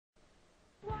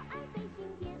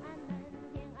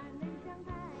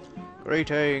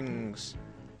Greetings,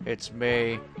 it's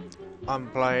me. I'm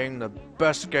playing the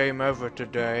best game ever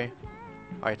today.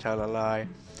 I tell a lie.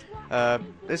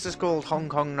 This is called Hong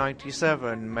Kong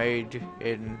 97, made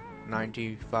in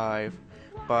 95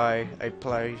 by a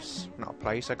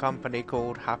company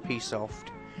called Happy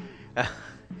Soft.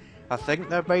 I think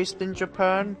they're based in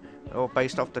Japan, or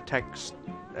based off the text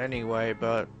anyway,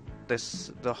 but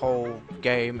the whole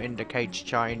game indicates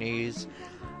Chinese.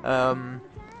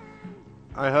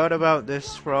 I heard about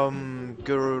this from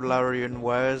Guru Larian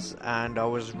Wes, and I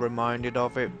was reminded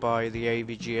of it by the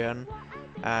AVGN,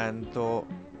 and thought,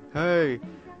 hey,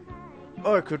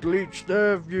 I could leech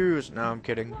their views. No, I'm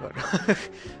kidding, but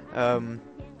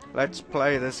let's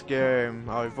play this game.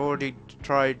 I've already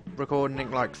tried recording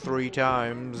it like 3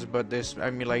 times, but this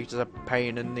emulator's a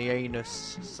pain in the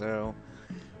anus, so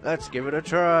let's give it a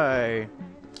try.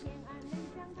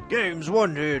 Games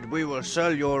wanted. We will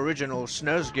sell your original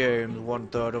SNES games.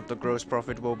 1/3 of the gross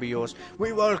profit will be yours.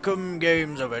 We welcome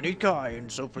games of any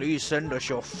kind, so please send us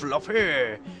your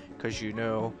floppy. Because you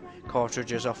know,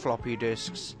 cartridges are floppy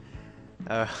disks.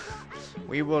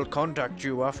 We will contact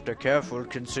you after careful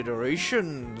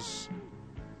considerations.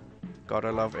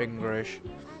 Gotta love English.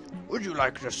 Would you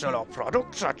like to sell our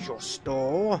products at your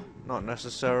store? Not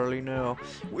necessarily, no.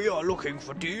 We are looking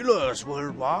for dealers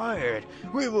worldwide.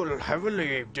 We will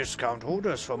heavily discount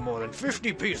orders for more than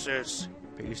 50 pieces.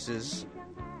 Pieces?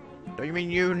 Do you mean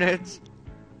units?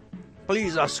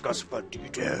 Please ask us for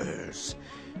details.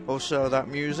 Also, that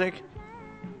music.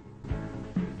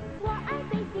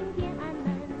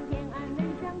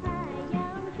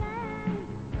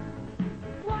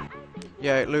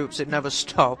 Yeah, it loops, it never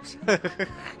stops.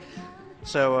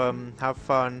 So, have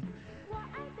fun.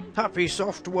 Happy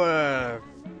Software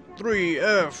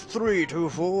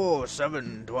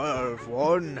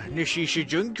 3F324712 Nishi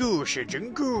Shijunku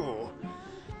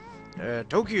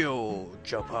Tokyo,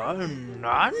 Japan.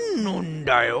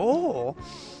 Nanundayo.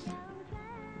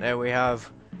 There we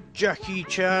have Jackie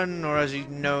Chan, or as he's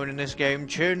known in this game,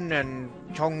 Chin, and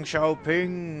Chong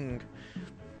Xiaoping.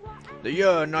 The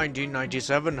year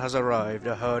 1997 has arrived,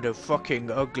 a herd of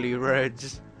fucking ugly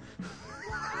reds.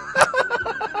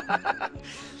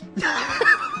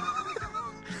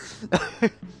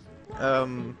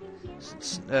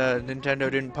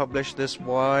 Nintendo didn't publish this.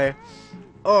 Why?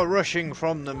 Are rushing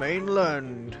from the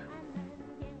mainland.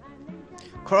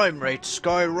 Crime rates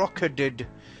skyrocketed.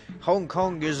 Hong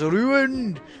Kong is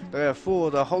ruined. Therefore,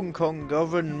 the Hong Kong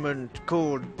government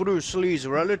called Bruce Lee's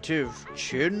relative,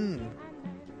 Chin,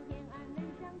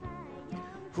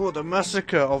 for the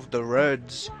massacre of the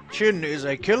Reds. Chin is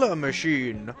a killer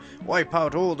machine. Wipe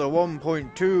out all the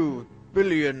 1.2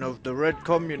 billion of the Red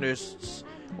Communists.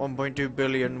 1.2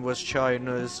 billion was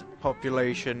China's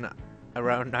population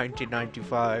around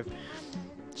 1995.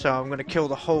 So I'm going to kill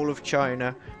the whole of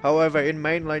China. However, in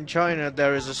mainland China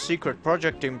there is a secret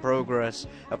project in progress.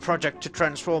 A project to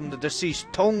transform the deceased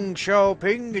Deng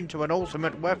Xiaoping into an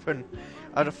ultimate weapon.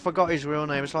 I forgot his real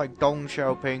name. It's like Deng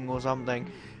Xiaoping or something.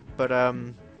 But,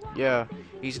 yeah,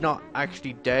 he's not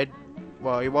actually dead.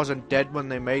 Well, he wasn't dead when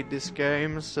they made this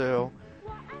game, so...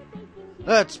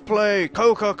 Let's play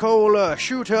Coca-Cola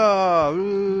Shooter!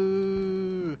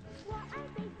 Ooh.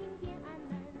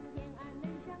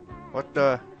 What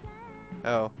the...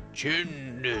 Oh,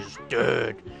 Chin is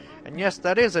dead. And yes,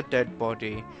 that is a dead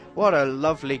body. What a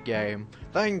lovely game.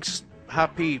 Thanks,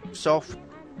 Happy Soft.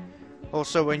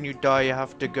 Also, when you die, you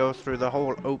have to go through the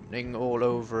whole opening all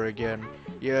over again.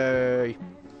 Yay!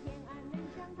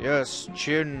 Yes,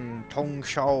 Chin, Deng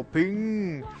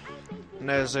Xiaoping. And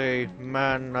there's a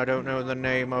man I don't know the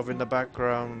name of in the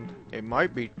background. It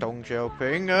might be Deng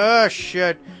Xiaoping. Ah,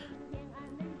 shit!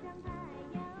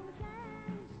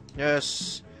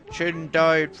 Yes, Chin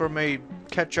died from a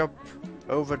ketchup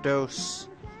overdose.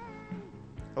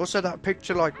 Also, that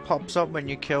picture like pops up when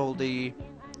you kill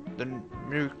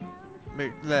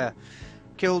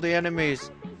kill the enemies.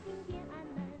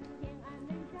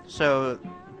 So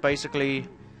basically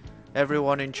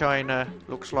everyone in China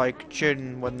looks like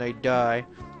Chin when they die.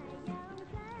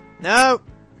 No!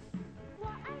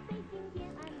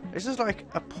 This is like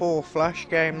a poor Flash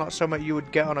game, not something you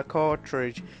would get on a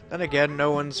cartridge. Then again,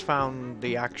 no one's found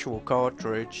the actual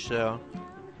cartridge, so...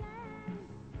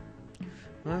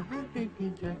 I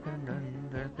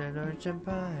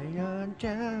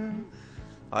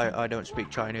don't speak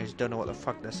Chinese, don't know what the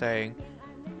fuck they're saying.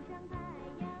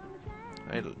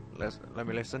 Hey, let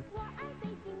me listen.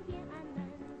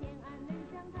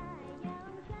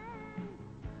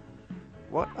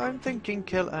 What I'm thinking,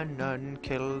 kill a nun,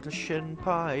 kill the Shin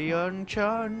Pai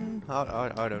Chan.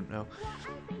 I don't know.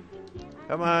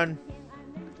 Come on.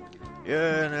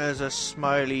 Yeah, and there's a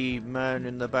smiley man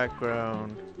in the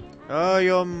background. Oh,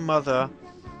 your mother.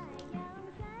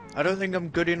 I don't think I'm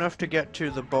good enough to get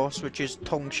to the boss, which is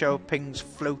Tong Xiaoping's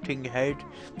floating head.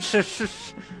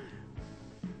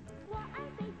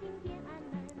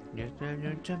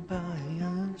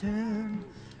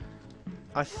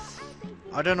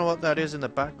 I don't know what that is in the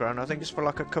background. I think it's for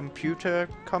like a computer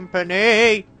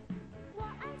company.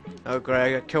 Okay,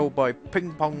 I got killed by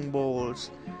ping pong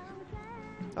balls.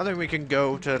 I think we can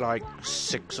go to like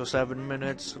 6 or 7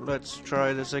 minutes. Let's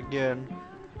try this again.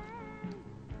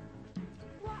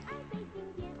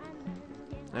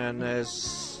 And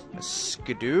there's a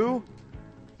skidoo.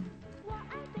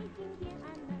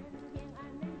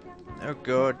 Oh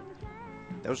god.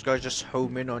 Those guys just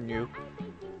home in on you.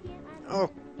 Oh,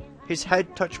 his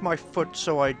head touched my foot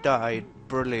so I died.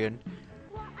 Brilliant.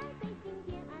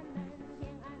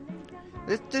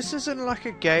 This isn't like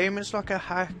a game, it's like a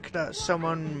hack that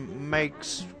someone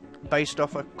makes based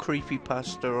off a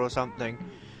creepypasta or something.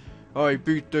 I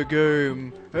beat the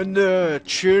game, and the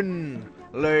chin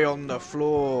lay on the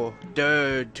floor,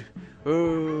 dead.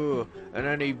 Oh, and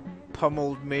then he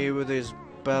pummeled me with his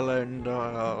bell end.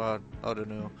 I don't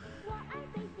know.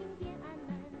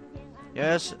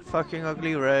 Yes, fucking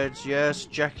ugly reds. Yes,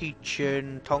 Jackie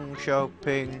Chin, Tong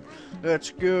Xiaoping.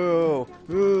 Let's go.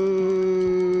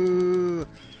 Ooh,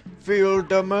 feel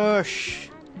the mush.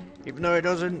 Even though it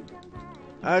doesn't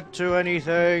add to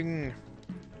anything.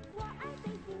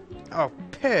 Oh,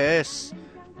 piss.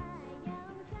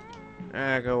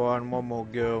 Go on, one more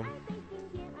go.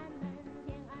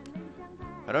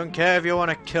 I don't care if you want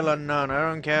to kill a nun. I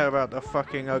don't care about the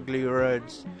fucking ugly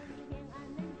reds.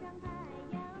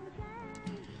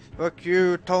 Fuck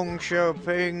you, Tong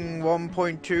Xiaoping.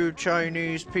 1.2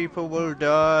 Chinese people will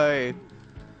die.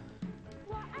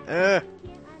 I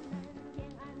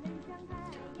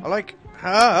like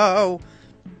how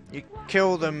you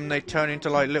kill them, they turn into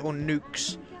like little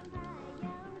nukes.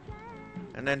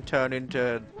 And then turn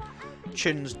into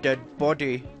Chin's dead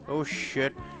body. Oh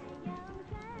shit.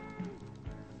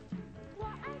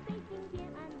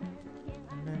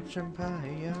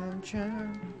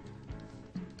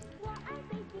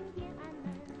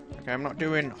 Okay, I'm not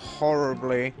doing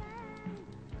horribly.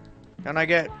 Can I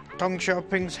get Tong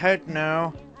Xiaoping's head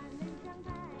now?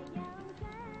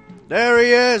 There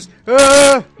he is!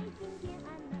 Ah!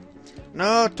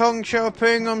 No, Tong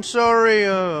Xiaoping, I'm sorry.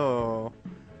 Oh.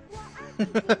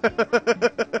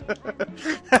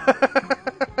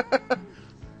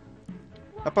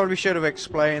 I probably should have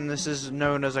explained this is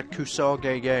known as a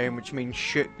Kusoge game, which means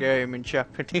shit game in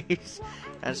Japanese.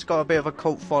 And it's got a bit of a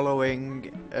cult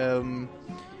following.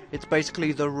 It's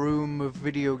basically the room of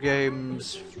video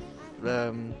games,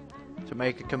 to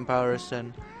make a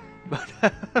comparison. But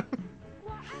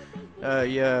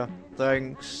yeah,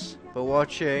 thanks for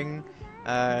watching,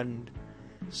 and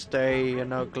stay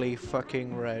an ugly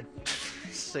fucking red.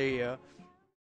 See ya.